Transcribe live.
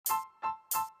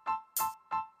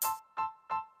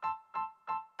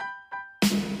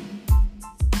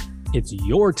It's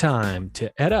your time to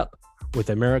ed up with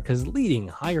America's leading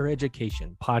higher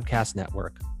education podcast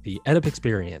network, the EdUp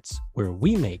Experience, where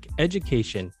we make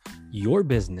education your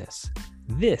business.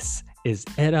 This is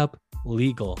EdUp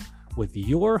Legal with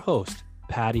your host,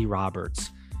 Patty Roberts.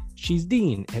 She's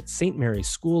dean at St. Mary's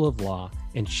School of Law,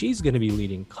 and she's going to be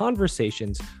leading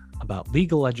conversations about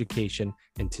legal education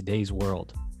in today's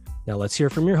world. Now let's hear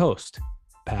from your host,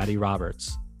 Patty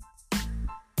Roberts.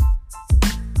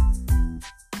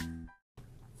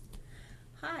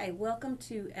 Hi, welcome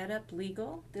to EdUp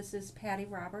Legal. This is Patty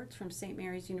Roberts from St.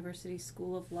 Mary's University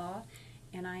School of Law,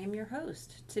 and I am your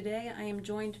host. Today I am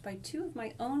joined by two of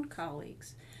my own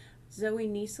colleagues, Zoe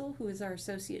Niesel, who is our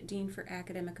Associate Dean for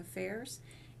Academic Affairs,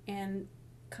 and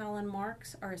Colin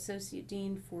Marks, our Associate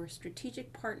Dean for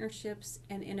Strategic Partnerships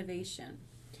and Innovation.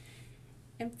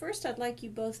 And first I'd like you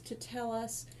both to tell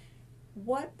us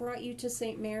what brought you to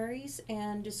St. Mary's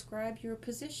and describe your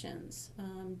positions.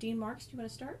 Dean Marks, do you want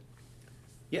to start?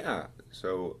 Yeah,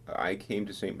 so I came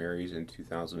to St. Mary's in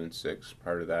 2006.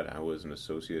 Prior to that, I was an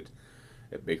associate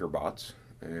at Baker Botts,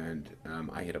 and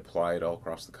I had applied all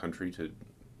across the country to,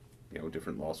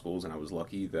 different law schools, and I was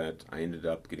lucky that I ended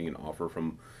up getting an offer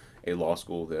from a law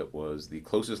school that was the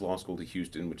closest law school to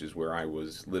Houston, which is where I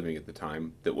was living at the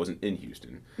time, that wasn't in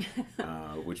Houston,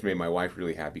 which made my wife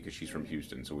really happy because she's from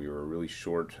Houston. So we were a really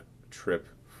short trip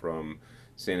from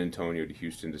San Antonio to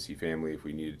Houston to see family if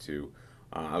we needed to.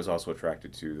 I was also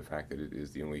attracted to the fact that it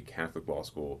is the only Catholic law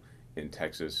school in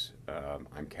Texas.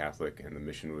 I'm Catholic, and the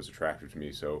mission was attractive to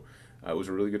me, so it was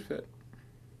a really good fit.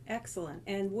 Excellent.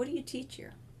 And what do you teach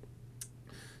here?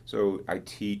 So I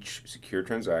teach secure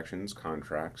transactions,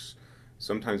 contracts,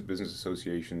 sometimes business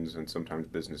associations, and sometimes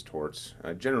business torts.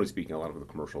 Generally speaking, a lot of the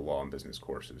commercial law and business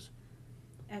courses.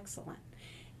 Excellent.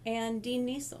 And Dean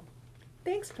Niesel?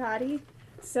 Thanks, Patty.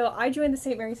 So I joined the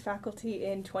St. Mary's faculty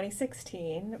in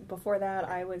 2016. Before that,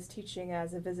 I was teaching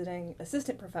as a visiting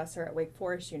assistant professor at Wake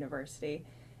Forest University.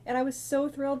 And I was so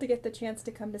thrilled to get the chance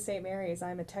to come to St. Mary's.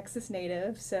 I'm a Texas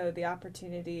native, so the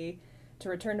opportunity to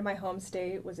return to my home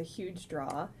state was a huge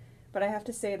draw. But I have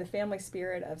to say the family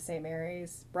spirit of St.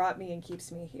 Mary's brought me and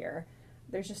keeps me here.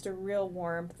 There's just a real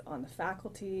warmth on the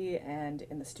faculty and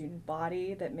in the student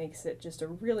body that makes it just a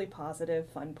really positive,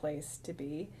 fun place to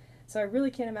be. So I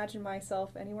really can't imagine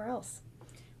myself anywhere else.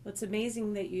 Well, it's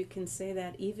amazing that you can say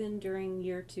that even during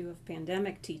year 2 of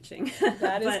pandemic teaching.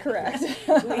 That is correct.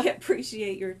 We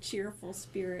appreciate your cheerful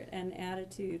spirit and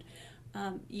attitude.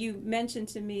 You mentioned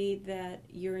to me that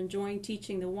you're enjoying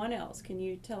teaching the 1Ls. Can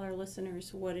you tell our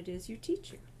listeners what it is you teach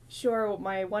here? Sure.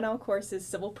 My 1L course is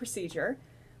Civil Procedure,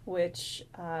 which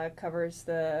covers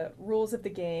the rules of the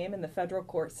game in the federal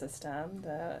court system,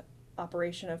 the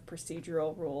operation of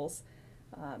procedural rules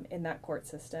in that court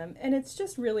system. And it's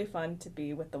just really fun to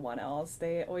be with the 1Ls.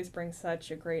 They always bring such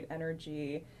a great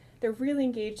energy. They're really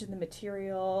engaged in the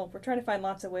material. We're trying to find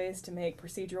lots of ways to make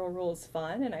procedural rules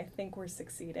fun, and I think we're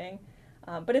succeeding.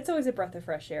 But it's always a breath of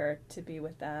fresh air to be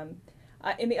with them.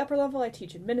 In the upper level, I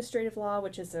teach administrative law,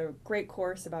 which is a great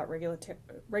course about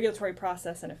regulatory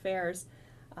process and affairs.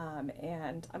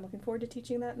 And I'm looking forward to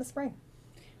teaching that in the spring.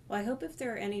 Well, I hope if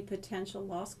there are any potential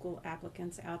law school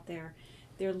applicants out there,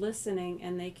 they're listening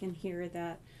and they can hear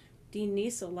that Dean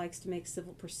Niesel likes to make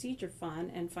civil procedure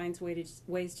fun and finds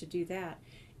ways to do that.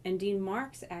 And Dean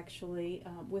Marks actually,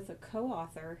 with a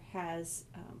co-author, has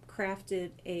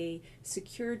crafted a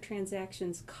secured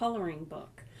transactions coloring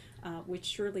book, which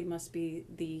surely must be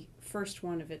the first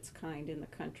one of its kind in the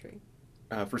country.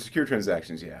 For secure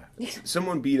transactions, yeah.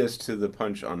 Someone beat us to the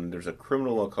punch on there's a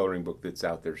criminal law coloring book that's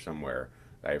out there somewhere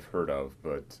that I've heard of,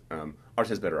 but ours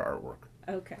has better artwork.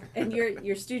 Okay. And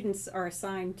your students are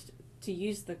assigned to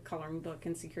use the coloring book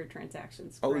in secure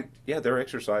transactions, correct? Oh, yeah, there are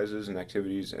exercises and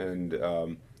activities, and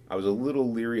I was a little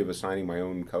leery of assigning my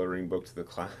own coloring book to the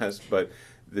class, but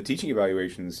the teaching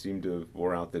evaluations seemed to have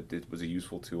bore out that it was a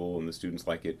useful tool and the students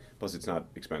like it. Plus, it's not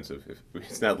expensive.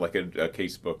 It's not like a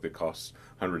case book that costs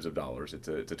hundreds of dollars. It's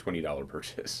a $20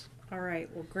 purchase. All right.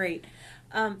 Well, great.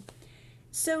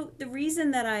 So the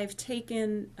reason that I've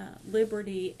taken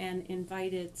liberty and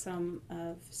invited some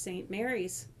of St.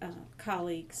 Mary's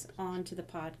colleagues onto the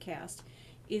podcast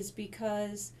is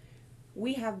because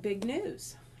we have big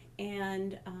news.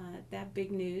 And that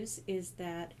big news is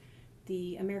that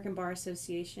the American Bar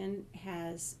Association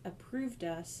has approved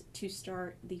us to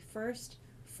start the first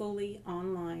fully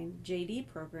online JD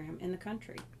program in the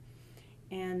country.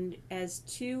 And as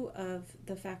two of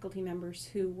the faculty members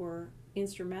who were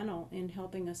instrumental in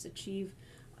helping us achieve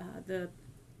the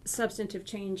substantive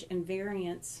change and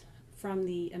variance from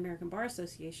the American Bar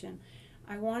Association,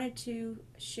 I wanted to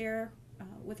share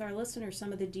with our listeners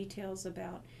some of the details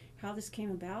about how this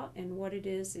came about and what it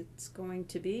is it's going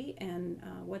to be, and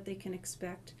what they can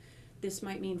expect this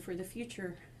might mean for the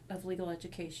future of legal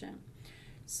education.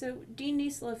 So, Dean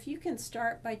Niesela, if you can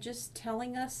start by just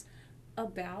telling us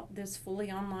about this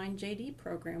fully online JD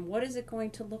program. What is it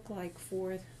going to look like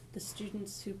for the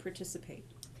students who participate?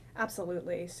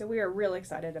 Absolutely. So we are really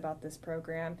excited about this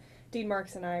program. Dean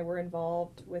Marks and I were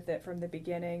involved with it from the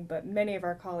beginning, but many of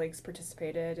our colleagues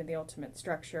participated in the ultimate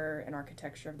structure and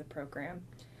architecture of the program.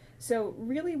 So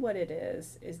really what it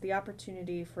is the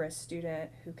opportunity for a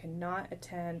student who cannot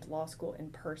attend law school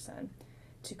in person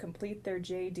to complete their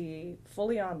JD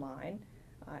fully online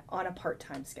on a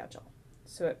part-time schedule.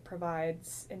 So it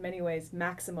provides, in many ways,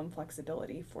 maximum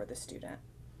flexibility for the student.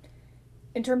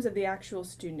 In terms of the actual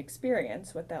student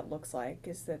experience, what that looks like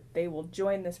is that they will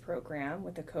join this program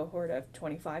with a cohort of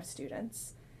 25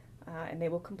 students, and they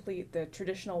will complete the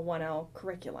traditional 1L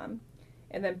curriculum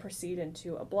and then proceed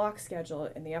into a block schedule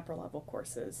in the upper level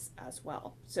courses as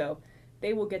well. So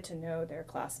they will get to know their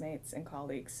classmates and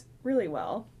colleagues really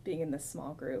well, being in this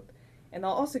small group. And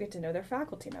they'll also get to know their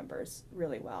faculty members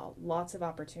really well. Lots of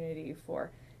opportunity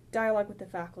for dialogue with the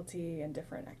faculty and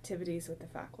different activities with the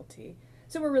faculty.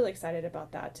 So we're really excited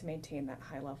about that to maintain that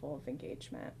high level of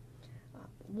engagement.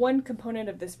 One component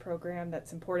of this program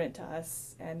that's important to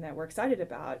us and that we're excited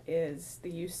about is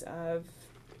the use of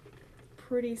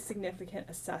pretty significant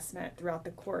assessment throughout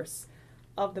the course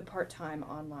of the part-time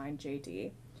online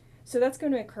JD. So that's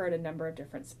going to occur at a number of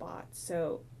different spots.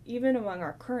 So even among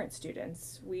our current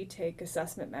students, we take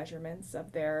assessment measurements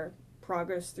of their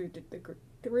progress through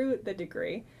the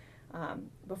degree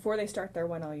before they start their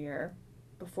 1L year,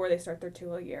 before they start their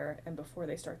 2L year, and before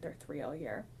they start their 3L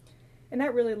year. And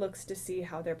that really looks to see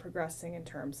how they're progressing in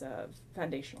terms of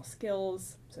foundational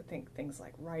skills, so think things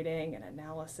like writing and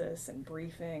analysis and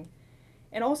briefing,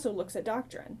 and also looks at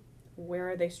doctrine. Where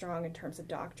are they strong in terms of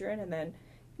doctrine? And then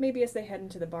maybe as they head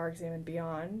into the bar exam and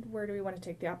beyond, where do we want to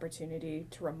take the opportunity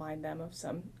to remind them of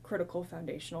some critical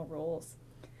foundational rules?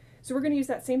 So we're going to use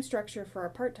that same structure for our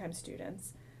part-time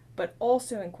students, but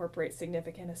also incorporate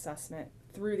significant assessment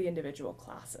through the individual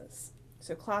classes.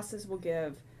 So classes will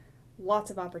give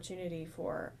lots of opportunity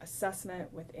for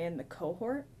assessment within the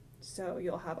cohort. So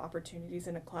you'll have opportunities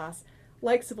in a class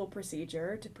like civil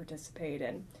procedure to participate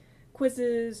in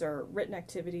quizzes or written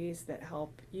activities that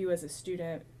help you as a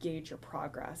student gauge your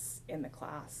progress in the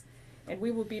class. And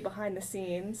we will be behind the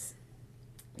scenes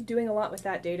doing a lot with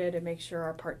that data to make sure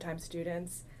our part-time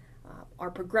students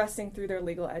are progressing through their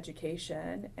legal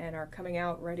education and are coming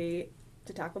out ready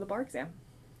to tackle the bar exam.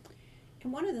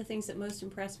 And one of the things that most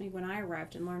impressed me when I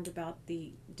arrived and learned about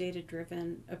the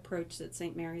data-driven approach that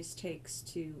St. Mary's takes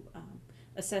to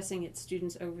assessing its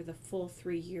students over the full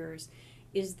 3 years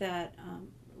is that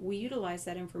we utilize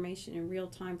that information in real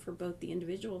time for both the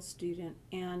individual student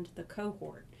and the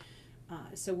cohort.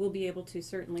 So we'll be able to,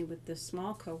 certainly with this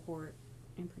small cohort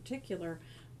in particular,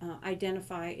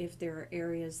 identify if there are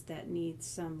areas that need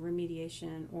some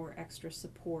remediation or extra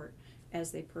support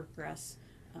as they progress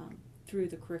through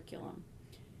the curriculum.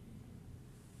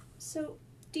 So,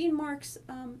 Dean Marks,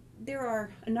 there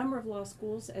are a number of law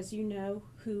schools, as you know,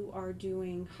 who are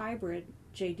doing hybrid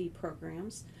JD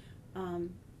programs,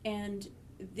 and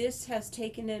this has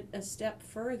taken it a step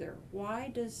further.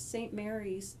 Why does St.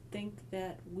 Mary's think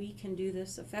that we can do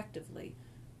this effectively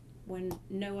when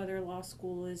no other law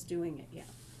school is doing it yet?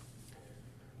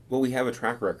 Well, we have a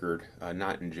track record,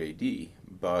 not in JD,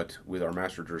 but with our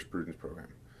Master of Jurisprudence program.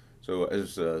 So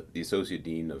as the Associate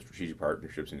Dean of Strategic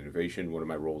Partnerships and Innovation, one of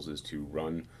my roles is to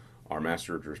run our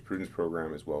Master of Jurisprudence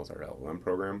program as well as our LLM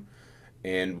program.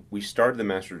 And we started the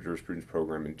Master of Jurisprudence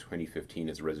program in 2015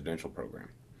 as a residential program.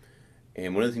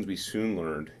 And one of the things we soon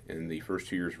learned in the first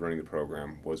 2 years running the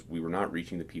program was we were not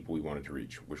reaching the people we wanted to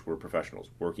reach, which were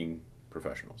professionals, working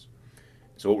professionals.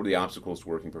 So what were the obstacles to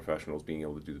working professionals being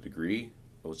able to do the degree?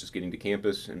 Well, it was just getting to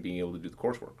campus and being able to do the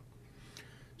coursework.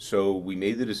 So we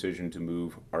made the decision to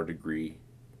move our degree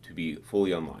to be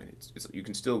fully online. You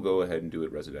can still go ahead and do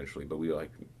it residentially, but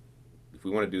if we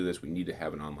want to do this, we need to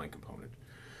have an online component.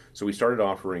 So we started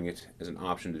offering it as an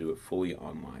option to do it fully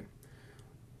online.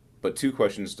 But two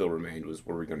questions still remained: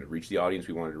 were we going to reach the audience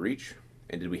we wanted to reach?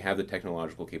 And did we have the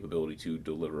technological capability to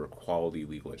deliver a quality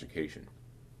legal education?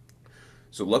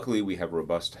 So luckily we have a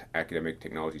robust academic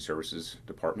technology services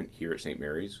department here at St.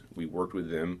 Mary's. We worked with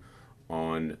them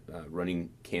on running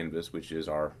Canvas, which is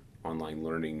our online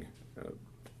learning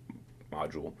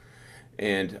module,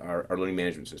 and our learning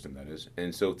management system, that is.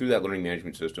 And so through that learning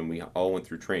management system, we all went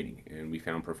through training, and we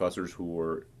found professors who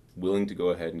were willing to go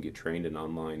ahead and get trained in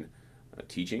online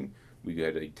teaching. We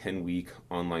had a 10-week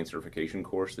online certification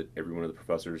course that every one of the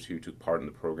professors who took part in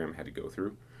the program had to go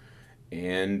through.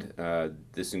 And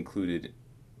this included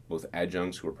both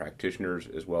adjuncts who were practitioners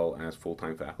as well as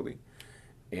full-time faculty.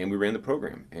 And we ran the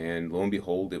program, and lo and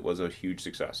behold, it was a huge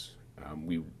success.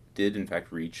 We did, in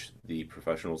fact, reach the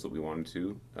professionals that we wanted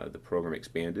to. The program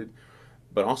expanded,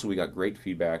 but also we got great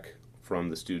feedback from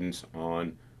the students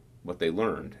on what they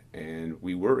learned, and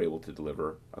we were able to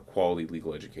deliver a quality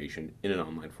legal education in an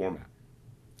online format.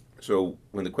 So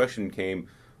when the question came,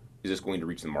 is this going to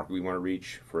reach the market we want to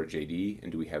reach for a JD,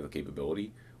 and do we have the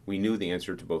capability? We knew the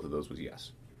answer to both of those was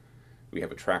yes. We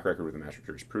have a track record with the Master of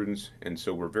Jurisprudence, and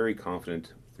so we're very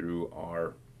confident through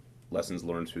our lessons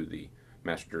learned through the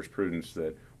Master of Jurisprudence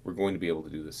that we're going to be able to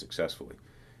do this successfully.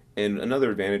 And another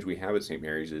advantage we have at St.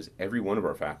 Mary's is every one of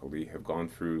our faculty have gone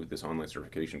through this online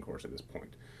certification course at this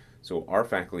point. So our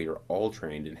faculty are all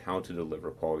trained in how to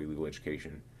deliver quality legal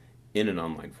education in an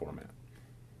online format.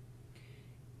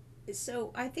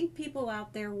 So I think people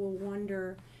out there will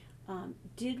wonder,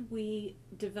 did we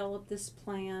develop this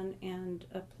plan and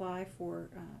apply for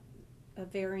a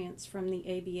variance from the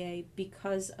ABA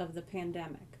because of the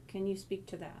pandemic? Can you speak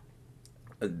to that?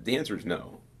 The answer is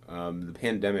no. The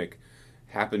pandemic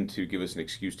happened to give us an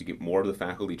excuse to get more of the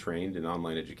faculty trained in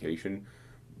online education,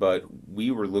 but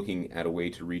we were looking at a way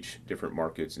to reach different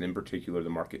markets, and in particular the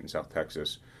market in South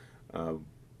Texas,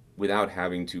 without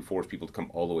having to force people to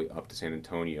come all the way up to San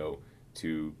Antonio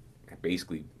to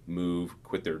basically move,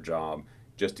 quit their job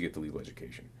just to get the legal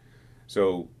education.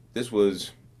 So this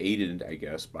was aided, I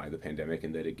guess, by the pandemic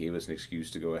in that it gave us an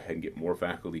excuse to go ahead and get more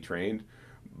faculty trained,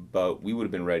 but we would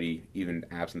have been ready, even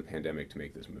absent the pandemic, to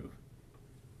make this move.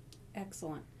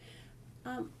 Excellent.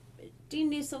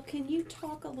 Dean Neusel, can you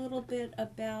talk a little bit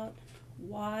about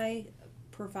why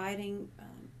providing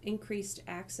increased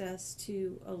access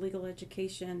to a legal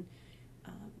education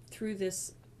through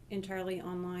this entirely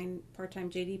online part-time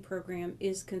JD program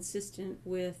is consistent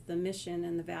with the mission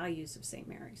and the values of St.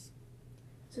 Mary's?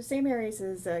 So St. Mary's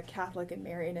is a Catholic and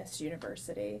Marianist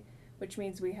university, which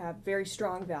means we have very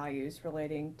strong values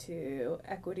relating to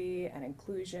equity and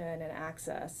inclusion and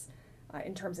access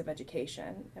in terms of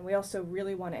education. And we also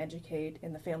really want to educate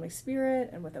in the family spirit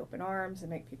and with open arms and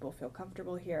make people feel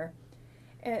comfortable here.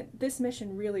 And this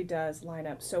mission really does line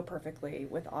up so perfectly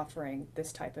with offering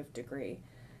this type of degree.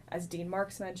 As Dean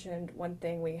Marks mentioned, one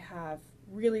thing we have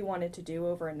really wanted to do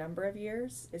over a number of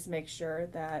years is make sure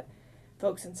that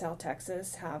folks in South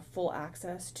Texas have full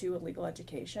access to a legal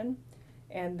education.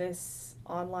 And this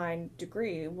online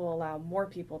degree will allow more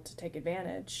people to take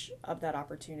advantage of that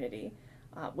opportunity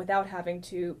without having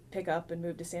to pick up and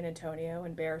move to San Antonio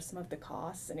and bear some of the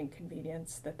costs and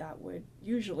inconvenience that would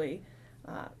usually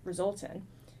result in.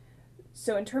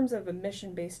 So in terms of a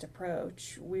mission-based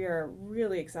approach, we are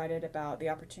really excited about the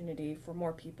opportunity for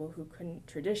more people who couldn't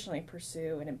traditionally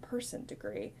pursue an in-person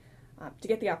degree to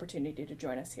get the opportunity to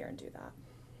join us here and do that.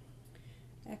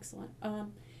 Excellent.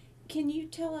 Can you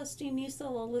tell us, Dean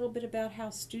Neusel, a little bit about how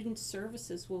student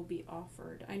services will be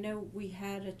offered? I know we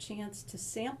had a chance to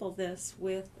sample this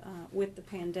with the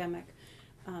pandemic,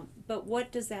 but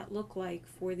what does that look like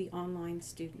for the online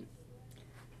student?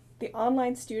 The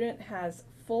online student has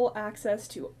full access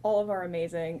to all of our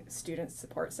amazing student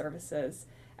support services.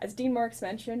 As Dean Marks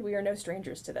mentioned, we are no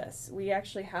strangers to this. We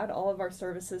actually had all of our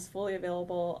services fully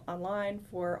available online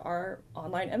for our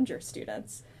online MJUR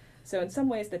students. So in some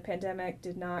ways, the pandemic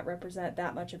did not represent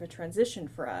that much of a transition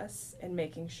for us in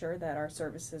making sure that our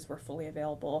services were fully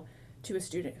available to a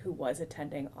student who was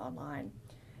attending online.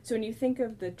 So when you think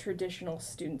of the traditional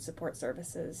student support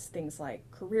services, things like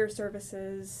career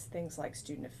services, things like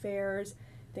student affairs,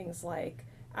 things like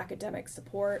academic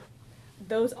support,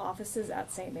 those offices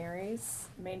at St. Mary's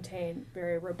maintain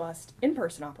very robust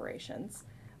in-person operations,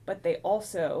 but they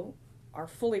also are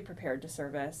fully prepared to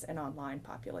service an online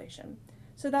population.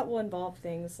 So that will involve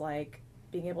things like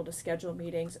being able to schedule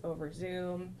meetings over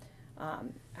Zoom,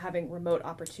 having remote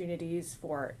opportunities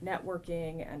for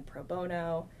networking and pro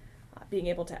bono, being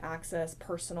able to access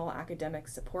personal academic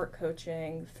support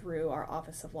coaching through our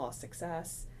Office of Law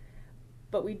Success.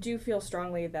 But we do feel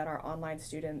strongly that our online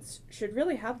students should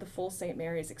really have the full St.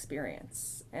 Mary's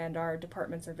experience, and our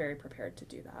departments are very prepared to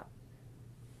do that.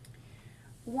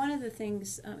 One of the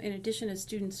things, in addition to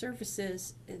student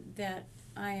services, that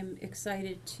I am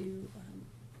excited to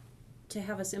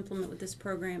have us implement with this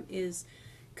program is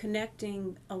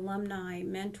connecting alumni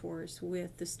mentors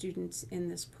with the students in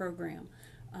this program.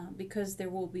 Because there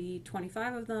will be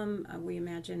 25 of them, we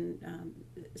imagine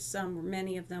some or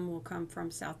many of them will come from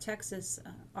South Texas.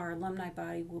 Our alumni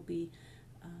body will be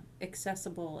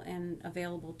accessible and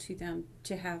available to them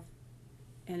to have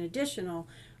an additional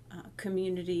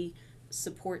community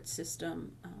support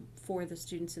system for the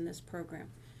students in this program.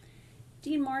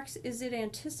 Dean Marks, is it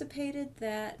anticipated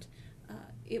that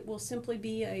it will simply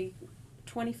be a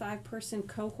 25-person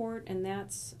cohort, and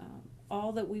that's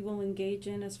all that we will engage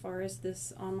in as far as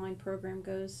this online program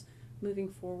goes moving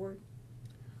forward?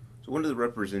 So one of the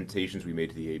representations we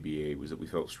made to the ABA was that we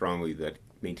felt strongly that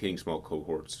maintaining small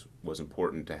cohorts was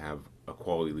important to have a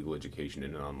quality legal education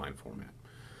in an online format.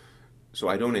 So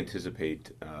I don't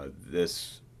anticipate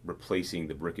this replacing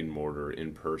the brick and mortar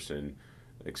in-person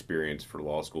experience for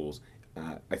law schools.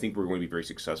 I think we're going to be very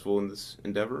successful in this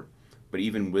endeavor, but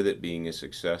even with it being a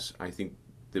success, I think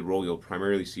the role you'll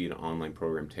primarily see an online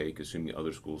program take, assuming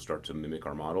other schools start to mimic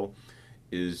our model,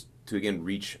 is to again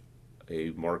reach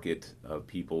a market of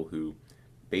people who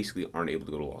basically aren't able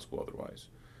to go to law school otherwise,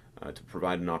 to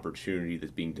provide an opportunity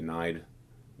that's being denied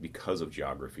because of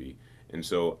geography. And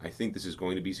so I think this is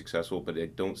going to be successful, but I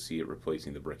don't see it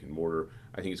replacing the brick and mortar.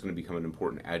 I think it's going to become an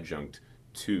important adjunct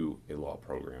to a law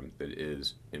program that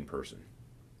is in person.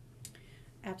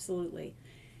 Absolutely.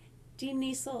 Dean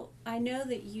Niesel, I know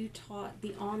that you taught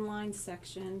the online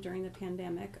section during the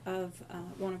pandemic of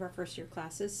one of our first year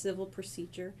classes, Civil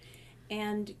Procedure.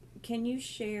 And can you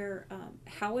share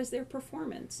how was their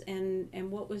performance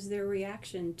and what was their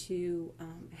reaction to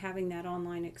having that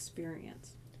online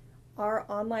experience? Our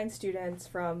online students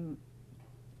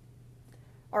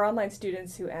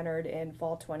who entered in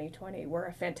fall 2020 were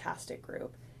a fantastic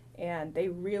group, and they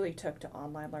really took to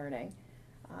online learning.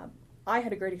 I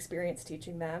had a great experience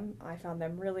teaching them. I found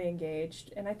them really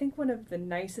engaged, and I think one of the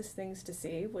nicest things to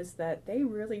see was that they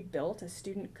really built a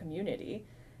student community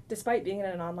despite being in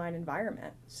an online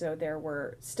environment. So there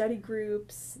were study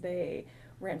groups, they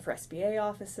ran for SBA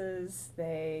offices,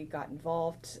 they got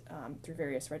involved through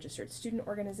various registered student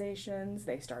organizations,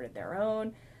 they started their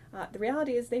own. The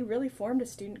reality is they really formed a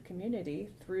student community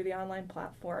through the online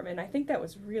platform, and I think that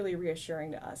was really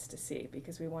reassuring to us to see,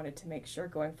 because we wanted to make sure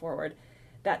going forward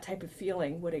that type of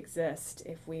feeling would exist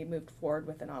if we moved forward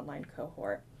with an online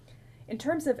cohort. In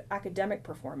terms of academic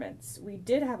performance, we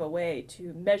did have a way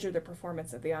to measure the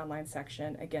performance of the online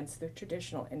section against the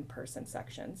traditional in-person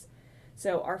sections.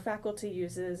 So our faculty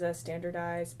uses a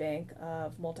standardized bank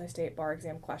of multi-state bar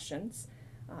exam questions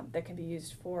that can be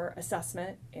used for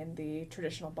assessment in the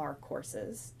traditional bar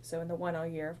courses. So in the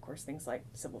 1L year, of course, things like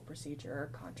civil procedure,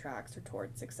 contracts, or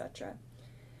torts, etc.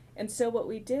 And so what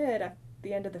we did at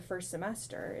the end of the first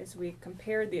semester is we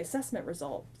compared the assessment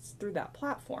results through that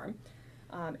platform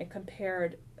and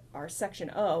compared our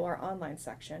Section O, our online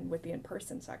section, with the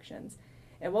in-person sections.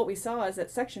 And what we saw is that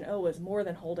Section O was more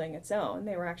than holding its own.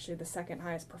 They were actually the second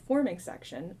highest performing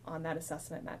section on that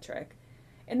assessment metric.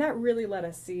 And that really let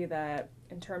us see that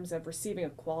in terms of receiving a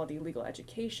quality legal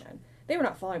education, they were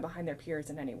not falling behind their peers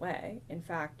in any way. In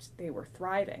fact, they were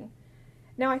thriving.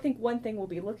 Now, I think one thing we'll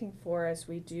be looking for as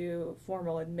we do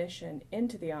formal admission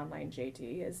into the online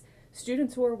JD is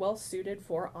students who are well suited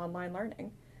for online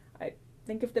learning. I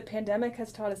think if the pandemic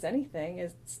has taught us anything,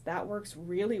 is that works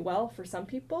really well for some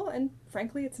people, and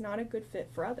frankly, it's not a good fit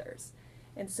for others.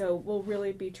 And so we'll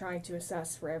really be trying to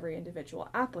assess for every individual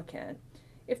applicant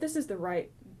if this is the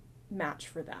right match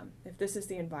for them, if this is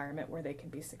the environment where they can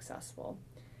be successful.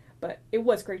 But it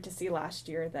was great to see last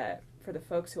year that for the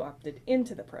folks who opted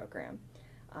into the program,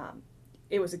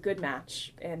 it was a good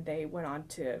match, and they went on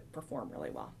to perform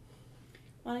really well.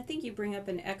 Well, I think you bring up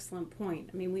an excellent point.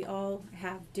 I mean, we all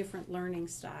have different learning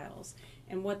styles,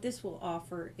 and what this will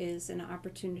offer is an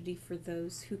opportunity for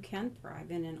those who can thrive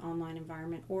in an online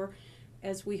environment, or,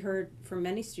 as we heard from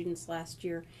many students last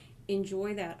year,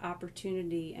 enjoy that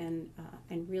opportunity and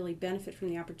really benefit from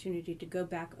the opportunity to go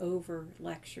back over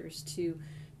lectures, to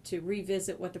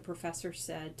revisit what the professor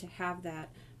said, to have that,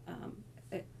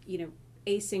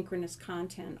 asynchronous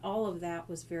content. All of that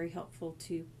was very helpful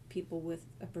to people with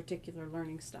a particular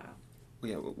learning style.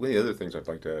 Well, yeah, one of the other things I'd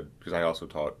like to add, because I also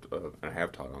taught, and I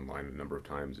have taught online a number of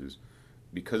times, is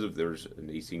because of there's an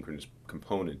asynchronous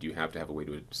component, you have to have a way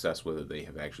to assess whether they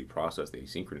have actually processed the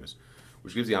asynchronous,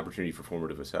 which gives the opportunity for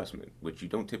formative assessment, which you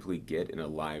don't typically get in a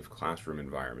live classroom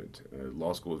environment.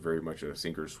 Law school is very much a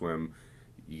sink or swim.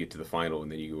 You get to the final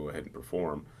and then you go ahead and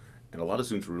perform. And a lot of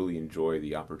students really enjoy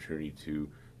the opportunity to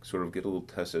sort of get a little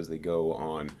test as they go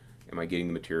on, am I getting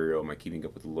the material, am I keeping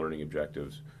up with the learning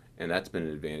objectives? And that's been an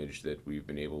advantage that we've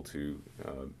been able to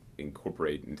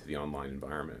incorporate into the online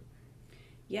environment.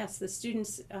 Yes, the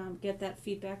students get that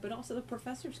feedback, but also the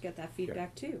professors get that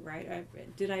feedback too, right?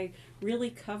 Did I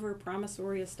really cover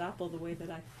promissory estoppel the way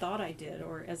that I thought I did,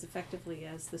 or as effectively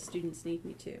as the students need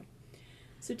me to?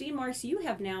 So, Dean Marks, you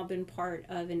have now been part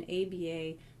of an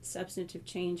ABA substantive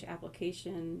change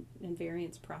application and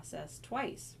variance process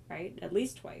twice, right? At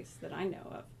least twice that I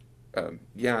know of.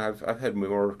 Yeah, I've had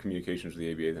more communications with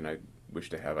the ABA than I wish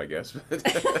to have, I guess.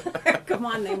 Come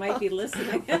on, they might be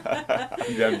listening.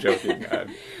 I'm joking.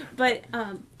 But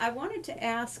I wanted to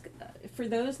ask, for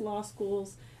those law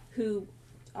schools who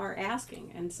are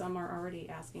asking, and some are already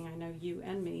asking, I know you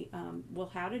and me,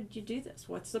 well, how did you do this?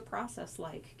 What's the process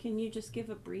like? Can you just give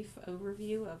a brief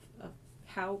overview of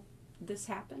how this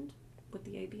happened with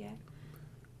the ABA?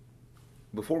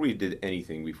 Before we did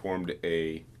anything, we formed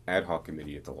a ad hoc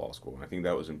committee at the law school. And I think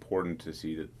that was important to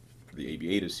see, that for the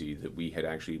ABA to see that we had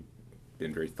actually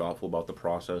been very thoughtful about the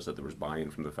process, that there was buy-in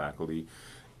from the faculty.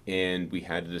 And we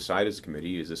had to decide as a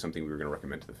committee, is this something we were going to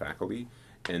recommend to the faculty?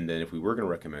 And then if we were going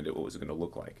to recommend it, what was it going to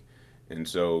look like? And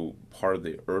so part of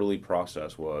the early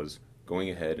process was going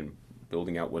ahead and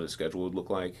building out what a schedule would look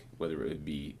like, whether it would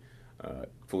be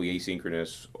fully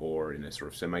asynchronous or in a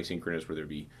sort of semi-synchronous, where there'd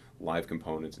be live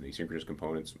components and asynchronous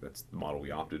components. That's the model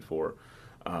we opted for.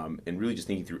 And really just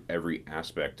thinking through every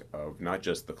aspect of not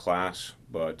just the class,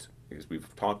 but as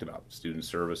we've talked about, student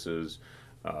services,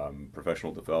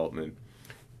 professional development.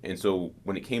 And so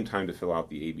when it came time to fill out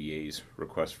the ABA's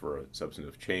request for a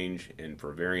substantive change and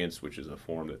for a variance, which is a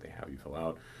form that they have you fill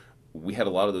out, we had a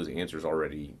lot of those answers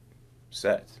already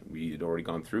set. We had already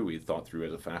gone through, we had thought through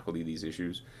as a faculty these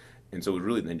issues. And so it was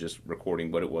really then just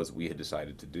recording what it was we had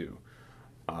decided to do.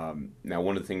 Now,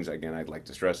 one of the things, again, I'd like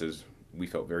to stress is we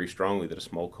felt very strongly that a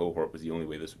small cohort was the only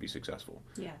way this would be successful.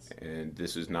 Yes. And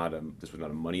this was not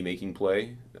a money-making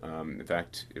play. In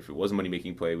fact, if it was a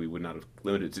money-making play, we would not have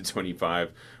limited to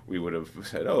 25. We would have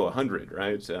said, 100,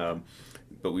 right?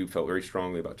 But we felt very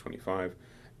strongly about 25.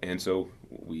 And so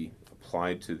we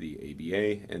applied to the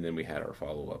ABA, and then we had our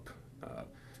follow-up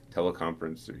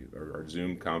teleconference, or our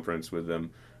Zoom conference with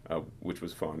them, which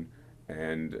was fun.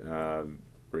 And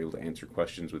were able to answer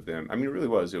questions with them. I mean, it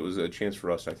was a chance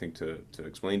for us, I think, to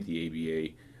explain to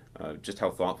the ABA just how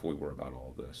thoughtful we were about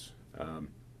all of this.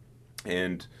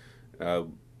 And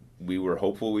we were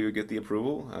hopeful we would get the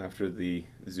approval after the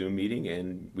Zoom meeting,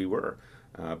 and we were.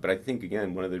 But I think,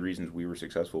 again, one of the reasons we were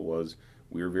successful was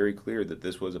we were very clear that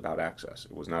this was about access.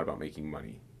 It was not about making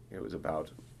money. It was about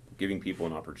giving people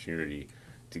an opportunity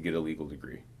to get a legal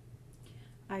degree.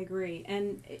 I agree.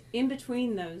 And in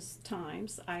between those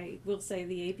times, I will say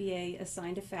the ABA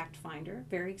assigned a fact finder,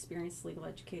 very experienced legal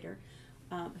educator,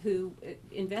 who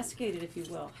investigated, if you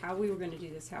will, how we were going to do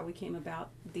this, how we came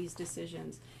about these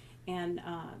decisions, and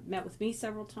met with me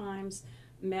several times,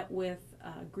 met with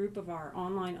a group of our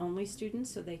online-only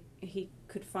students so he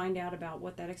could find out about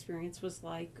what that experience was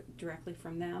like directly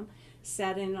from them,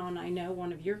 sat in on, I know,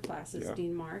 one of your classes, Yeah.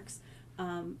 Dean Marks,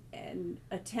 and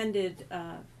attended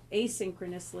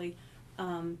asynchronously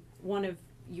one of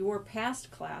your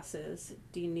past classes,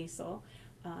 Dean Niesel,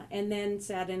 and then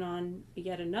sat in on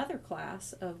yet another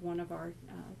class of one of our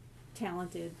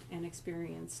talented and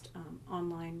experienced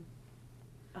online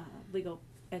legal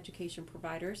education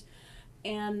providers.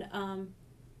 And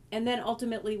then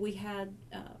ultimately we had,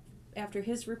 after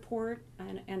his report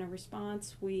and a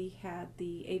response, we had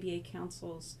the ABA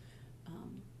Council's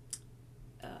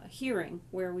hearing,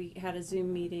 where we had a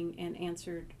Zoom meeting and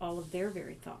answered all of their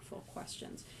very thoughtful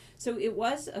questions. So it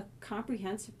was a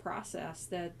comprehensive process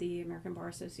that the American Bar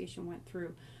Association went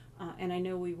through, and I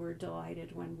know we were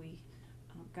delighted when we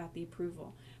got the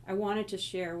approval. I wanted to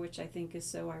share, which I think is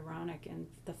so ironic and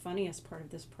the funniest part of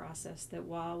this process, that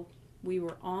while we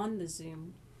were on the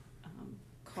Zoom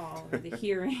call or the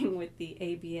hearing with the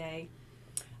ABA,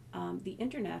 the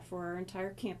internet for our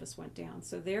entire campus went down.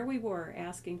 So there we were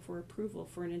asking for approval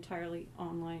for an entirely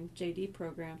online JD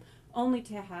program, only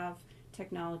to have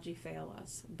technology fail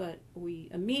us. But we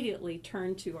immediately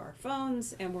turned to our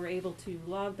phones and were able to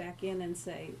log back in and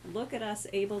say, look at us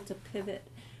able to pivot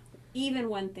even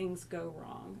when things go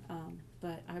wrong.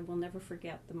 But I will never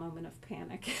forget the moment of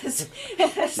panic as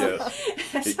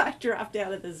I dropped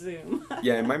out of the Zoom.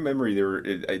 Yeah, in my memory,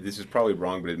 this is probably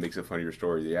wrong, but it makes a funnier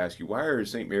story. They ask you, why are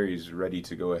St. Mary's ready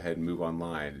to go ahead and move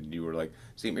online? And you were like,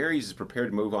 St. Mary's is prepared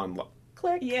to move online.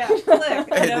 Click. Yeah, click. And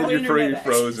No then you internet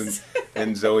froze, access.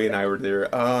 and Zoe and I were there.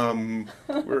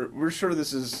 We're sure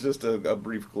this is just a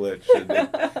brief glitch. And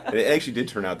it actually did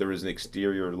turn out there was an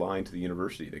exterior line to the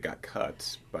university that got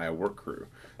cut by a work crew.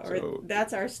 So,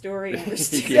 That's our story. And we're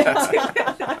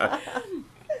yeah.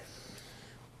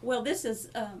 Well, this has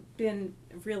been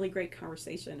a really great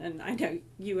conversation, and I know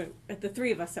you and the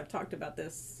three of us have talked about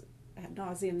this ad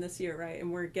nauseum this year, right?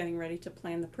 And we're getting ready to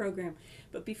plan the program.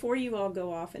 But before you all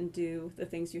go off and do the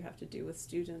things you have to do with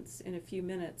students in a few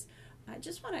minutes, I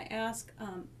just want to ask,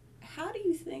 how do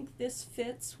you think this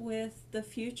fits with the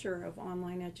future of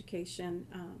online education,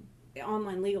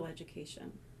 online legal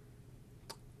education?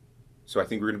 So I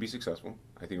think we're going to be successful.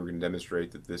 I think we're going to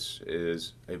demonstrate that this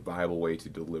is a viable way to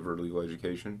deliver legal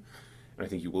education. And I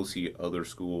think you will see other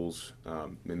schools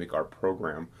mimic our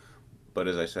program. But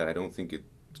as I said, I don't think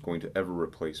it's going to ever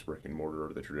replace brick and mortar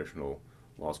or the traditional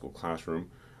law school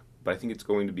classroom. But I think it's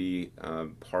going to be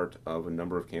part of a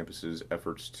number of campuses'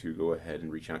 efforts to go ahead and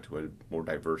reach out to a more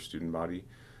diverse student body,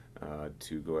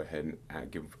 to go ahead and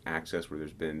give access where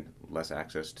there's been less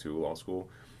access to law school.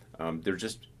 There's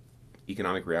just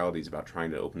economic realities about trying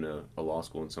to open a law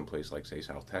school in some place like, say,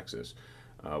 South Texas,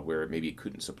 where maybe it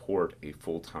couldn't support a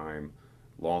full-time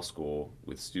law school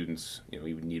with students.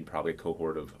 You would need probably a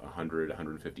cohort of 100,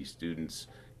 150 students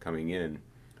coming in.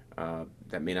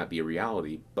 That may not be a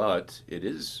reality, but it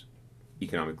is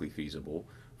economically feasible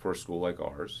for a school like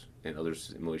ours and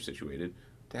others similarly situated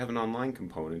to have an online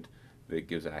component that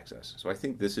gives access. So I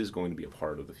think this is going to be a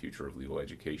part of the future of legal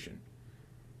education.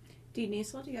 Dean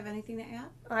Niesel, do you have anything to add?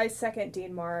 I second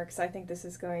Dean Marks. I think this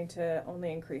is going to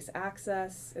only increase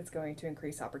access, it's going to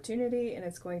increase opportunity, and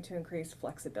it's going to increase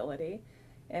flexibility.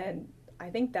 And I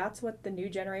think that's what the new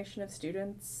generation of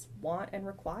students want and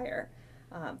require.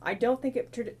 I don't think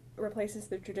it replaces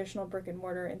the traditional brick and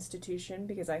mortar institution,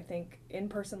 because I think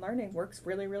in-person learning works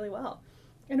really, really well.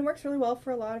 And it works really well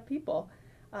for a lot of people.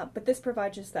 But this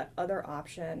provides just that other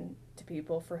option to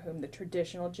people for whom the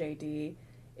traditional JD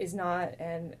is not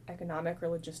an economic or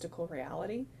logistical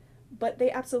reality, but they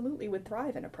absolutely would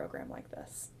thrive in a program like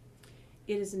this.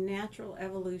 It is a natural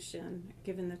evolution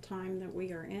given the time that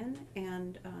we are in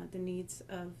and the needs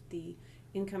of the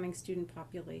incoming student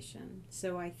population.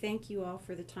 So I thank you all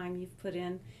for the time you've put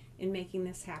in making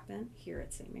this happen here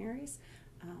at St. Mary's,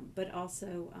 but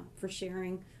also for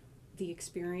sharing the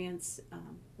experience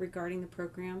regarding the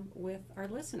program with our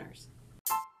listeners.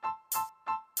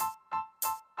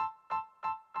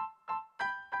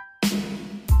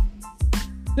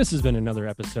 This has been another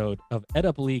episode of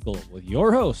EdUp Legal with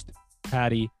your host,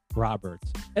 Patty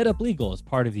Roberts. EdUp Legal is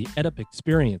part of the EdUp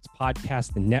Experience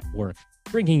podcast network,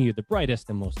 bringing you the brightest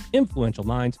and most influential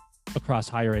minds across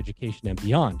higher education and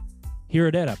beyond. Here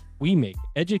at EdUp, we make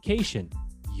education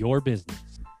your business.